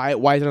it. Why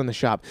is it in the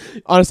shop?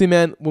 Honestly,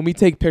 man, when we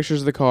take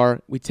pictures of the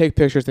car, we take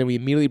pictures, then we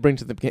immediately bring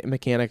to the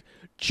mechanic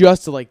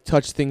just to like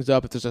touch things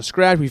up. If there's a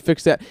scratch, we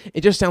fix that.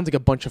 It just sounds like a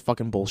bunch of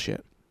fucking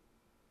bullshit.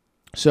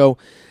 So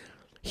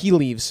he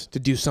leaves to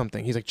do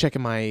something. He's like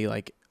checking my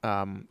like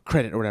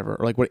credit or whatever,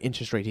 or like what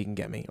interest rate he can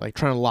get me, like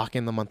trying to lock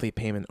in the monthly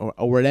payment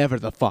or whatever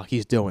the fuck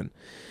he's doing.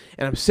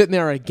 And I'm sitting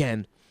there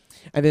again.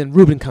 And then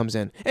Ruben comes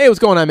in. Hey, what's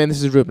going on, man?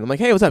 This is Ruben. I'm like,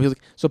 hey, what's up? He's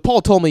like, so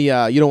Paul told me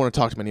you don't want to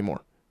talk to him anymore.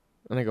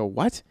 And I go,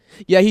 what?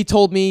 Yeah, he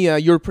told me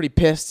you were pretty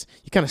pissed.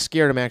 You kind of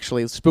scared him,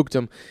 actually. Spooked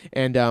him.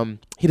 And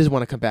he doesn't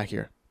want to come back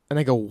here. And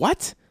I go,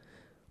 what?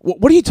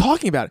 What are you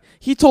talking about?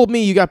 He told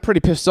me you got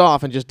pretty pissed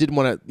off and just didn't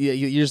want to.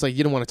 You're just like,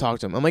 you didn't want to talk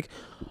to him. I'm like,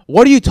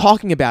 what are you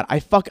talking about? I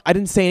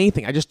didn't say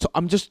anything.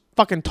 I'm just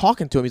fucking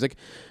talking to him. He's like,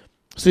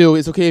 so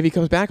it's okay if he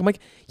comes back? I'm like,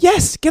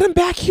 yes, get him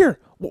back here.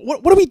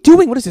 What are we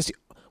doing? What is this?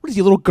 What is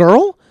he, a little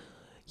girl?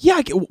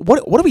 Yeah,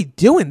 what are we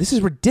doing? This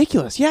is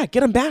ridiculous. Yeah,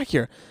 get him back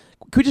here.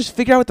 Could we just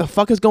figure out what the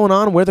fuck is going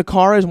on, where the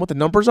car is, and what the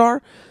numbers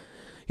are?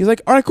 He's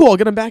like, all right, cool, I'll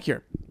get him back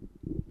here.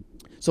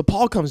 So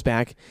Paul comes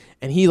back,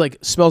 and he, like,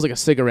 smells like a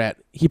cigarette.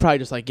 He probably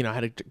just, like,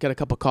 had to get a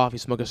cup of coffee,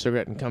 smoke a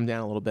cigarette, and come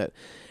down a little bit.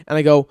 And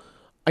I go,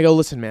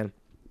 listen, man,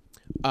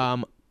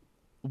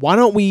 why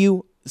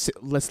don't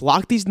let's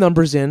lock these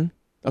numbers in,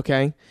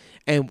 okay?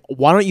 And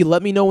why don't you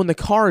let me know when the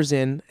car is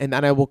in, and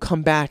then I will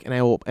come back, and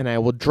I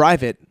will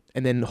drive it,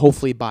 and then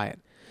hopefully buy it.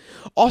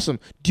 Awesome.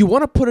 Do you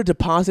want to put a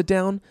deposit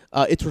down?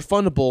 It's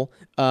refundable.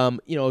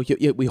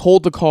 We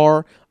hold the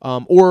car,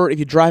 or if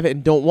you drive it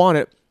and don't want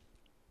it,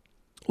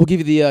 we'll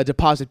give you the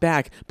deposit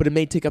back, but it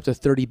may take up to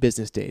 30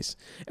 business days.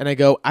 And I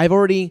go, I've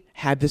already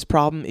had this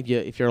problem.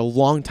 If you're a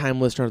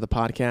long-time listener of the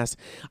podcast,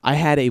 I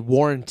had a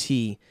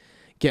warranty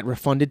get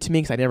refunded to me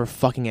because I never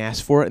fucking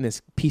asked for it, and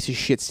this piece of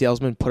shit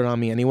salesman put it on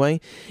me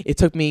anyway. It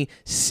took me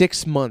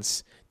 6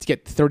 months to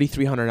get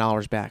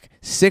 $3,300 back.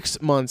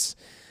 6 months.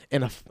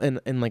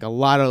 And like a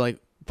lot of like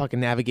fucking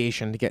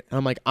navigation to get.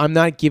 I'm like, I'm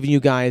not giving you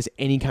guys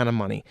any kind of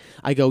money.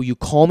 I go, you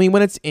call me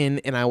when it's in,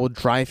 and I will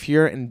drive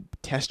here and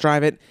test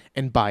drive it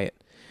and buy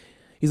it.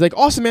 He's like,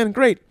 awesome, man,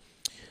 great.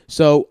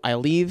 So I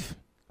leave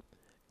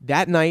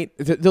that night.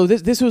 Though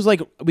this was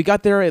like, we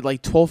got there at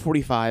like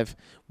 12:45.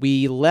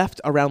 We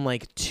left around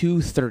like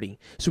 2:30.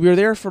 So we were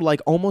there for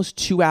like almost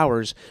 2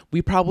 hours.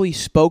 We probably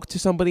spoke to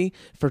somebody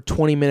for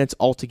 20 minutes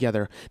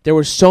altogether. There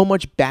was so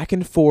much back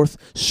and forth,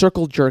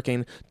 circle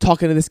jerking,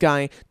 talking to this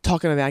guy,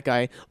 talking to that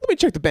guy. Let me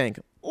check the bank.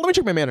 Let me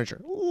check my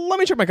manager. Let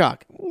me check my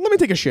cock. Let me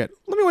take a shit.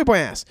 Let me wipe my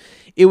ass.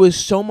 It was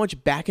so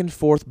much back and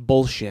forth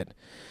bullshit.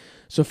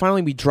 So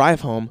finally we drive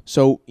home.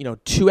 So,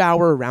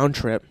 2-hour round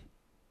trip.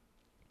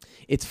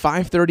 It's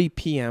 5:30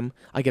 p.m.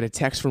 I get a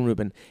text from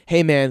Ruben.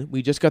 Hey, man,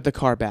 we just got the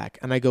car back.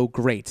 And I go,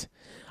 great.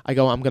 I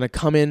go, I'm going to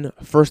come in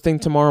first thing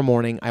tomorrow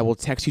morning. I will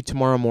text you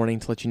tomorrow morning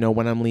to let you know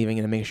when I'm leaving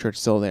and to make sure it's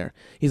still there.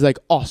 He's like,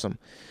 awesome.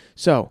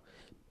 So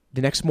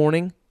the next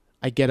morning,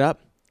 I get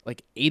up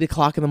like 8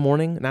 o'clock in the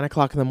morning, 9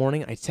 o'clock in the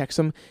morning. I text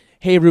him,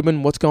 hey,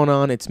 Ruben, what's going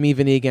on? It's me,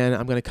 Vinny, again.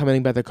 I'm going to come in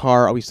and buy the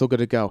car. Are we still good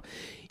to go?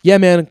 Yeah,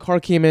 man,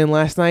 car came in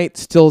last night.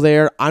 Still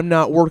there. I'm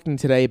not working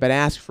today, but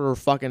ask for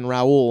fucking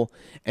Raul,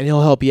 and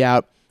he'll help you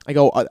out. I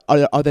go,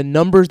 are the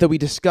numbers that we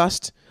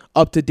discussed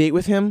up to date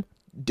with him?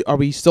 Are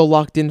we still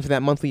locked in for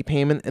that monthly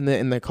payment and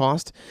the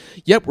cost?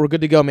 Yep, we're good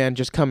to go, man.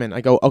 Just come in.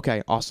 I go,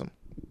 okay, awesome.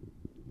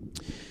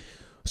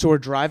 So we're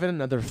driving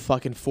another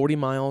fucking 40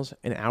 miles,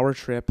 an hour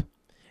trip,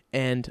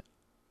 and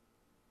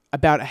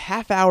about a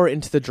half hour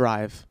into the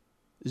drive,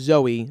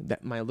 Zoe,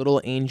 my little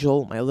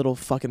angel, my little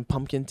fucking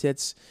pumpkin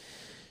tits,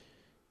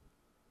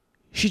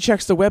 she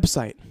checks the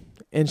website,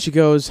 and she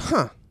goes,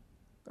 huh.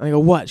 And I go,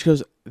 what? She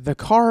goes, the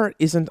car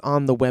isn't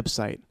on the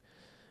website.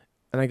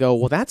 And I go,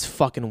 well, that's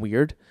fucking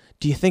weird.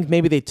 Do you think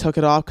maybe they took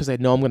it off because they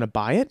know I'm going to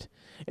buy it?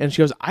 And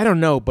she goes, I don't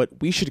know, but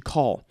we should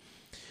call.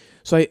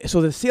 So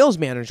the sales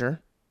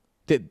manager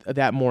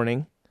that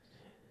morning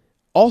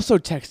also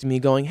texted me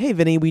going, hey,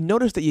 Vinny, we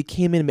noticed that you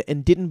came in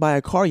and didn't buy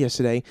a car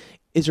yesterday.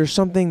 Is there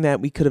something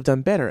that we could have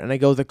done better? And I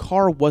go, the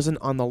car wasn't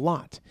on the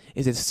lot.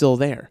 Is it still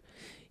there?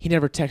 He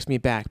never texted me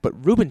back, but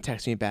Ruben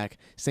texted me back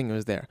saying it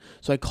was there.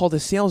 So I called the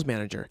sales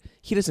manager.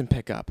 He doesn't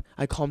pick up.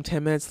 I call him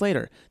 10 minutes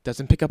later.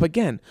 Doesn't pick up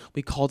again.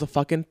 We call the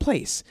fucking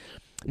place.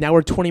 Now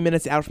we're 20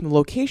 minutes out from the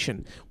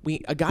location.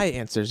 A guy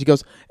answers. He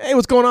goes, hey,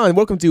 what's going on?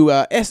 Welcome to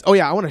Oh,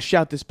 yeah, I want to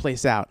shout this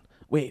place out.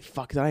 Wait,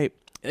 fuck, did I...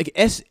 Like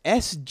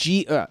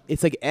SG...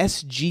 it's like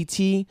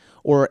SGT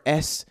or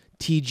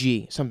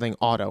STG, something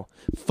auto.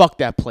 Fuck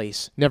that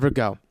place. Never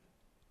go.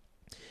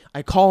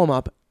 I call him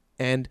up.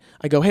 And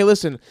I go, hey,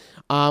 listen,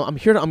 I'm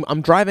here.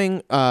 I'm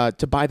driving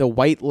to buy the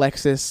white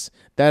Lexus.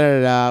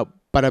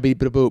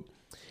 Boop.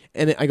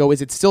 And I go,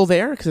 is it still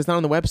there? Because it's not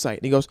on the website.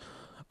 And he goes,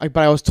 but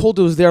I was told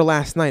it was there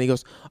last night. He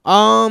goes,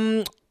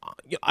 I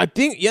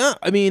think, yeah.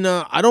 I mean,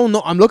 I don't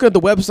know. I'm looking at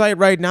the website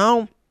right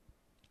now.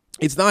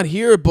 It's not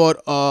here,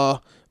 but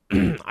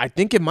I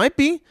think it might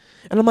be.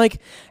 And I'm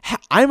like,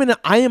 I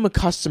am a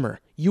customer.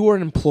 You are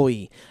an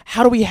employee.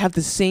 How do we have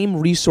the same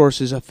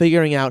resources of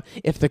figuring out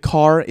if the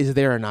car is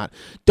there or not?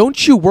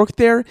 Don't you work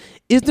there?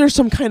 Is there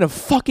some kind of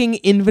fucking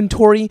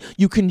inventory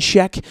you can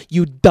check,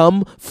 you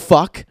dumb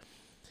fuck?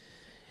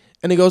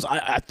 And he goes,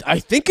 I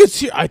think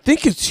it's here. I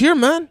think it's here,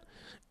 man.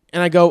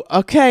 And I go,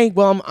 okay,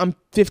 well, I'm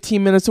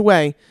 15 minutes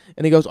away.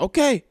 And he goes,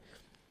 okay.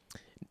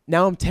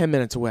 Now I'm 10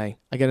 minutes away.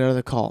 I get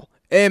another call.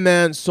 Hey,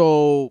 man,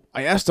 so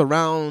I asked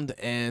around,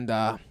 and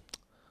I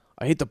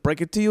hate to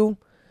break it to you,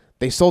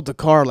 they sold the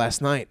car last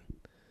night.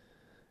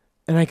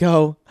 And I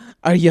go,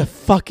 are you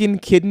fucking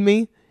kidding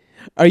me?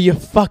 Are you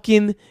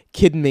fucking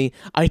kidding me?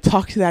 I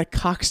talked to that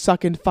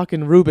cocksucking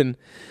fucking Ruben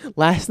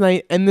last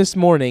night and this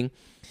morning,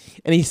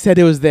 and he said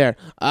it was there.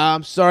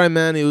 I'm sorry,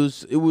 man. It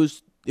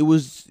was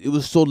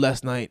sold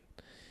last night.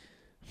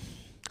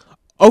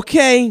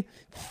 Okay,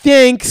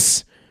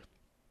 thanks.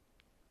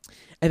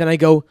 And then I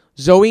go,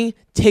 Zoe,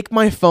 take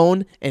my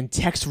phone and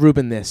text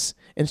Ruben this.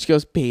 And she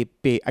goes, babe.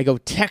 I go,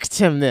 text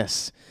him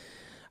this.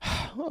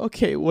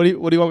 Okay, what do you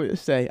want me to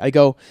say? I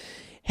go,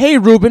 hey,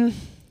 Ruben.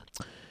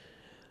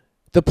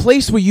 The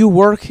place where you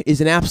work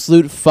is an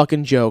absolute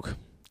fucking joke.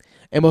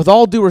 And with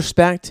all due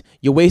respect,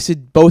 you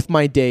wasted both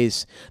my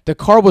days. The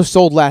car was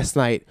sold last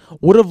night.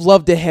 Would have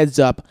loved a heads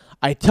up.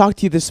 I talked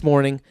to you this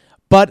morning.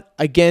 But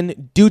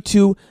again, due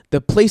to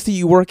the place that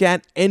you work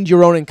at and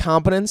your own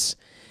incompetence,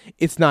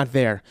 it's not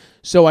there.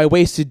 So I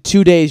wasted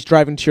 2 days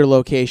driving to your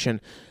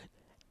location.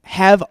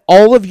 Have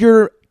all of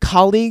your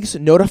colleagues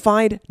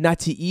notified not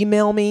to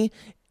email me,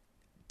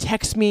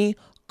 text me,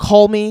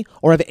 call me,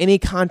 or have any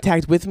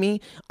contact with me.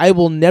 I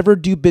will never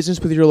do business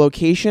with your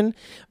location.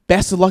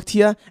 Best of luck to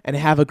you, and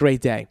have a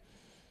great day.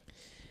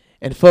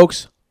 And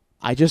folks,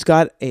 I just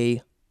got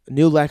a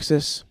new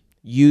Lexus,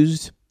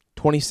 used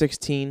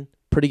 2016,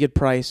 pretty good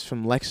price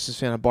from Lexus of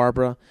Santa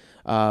Barbara.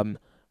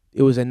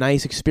 It was a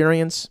nice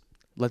experience.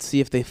 Let's see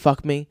if they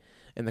fuck me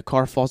and the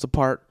car falls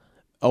apart.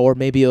 Or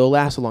maybe it'll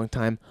last a long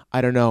time. I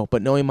don't know.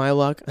 But knowing my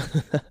luck,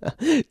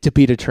 to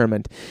be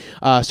determined.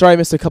 Sorry I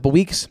missed a couple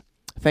weeks.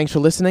 Thanks for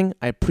listening.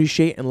 I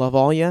appreciate and love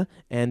all you.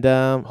 And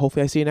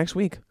hopefully I see you next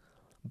week.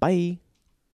 Bye.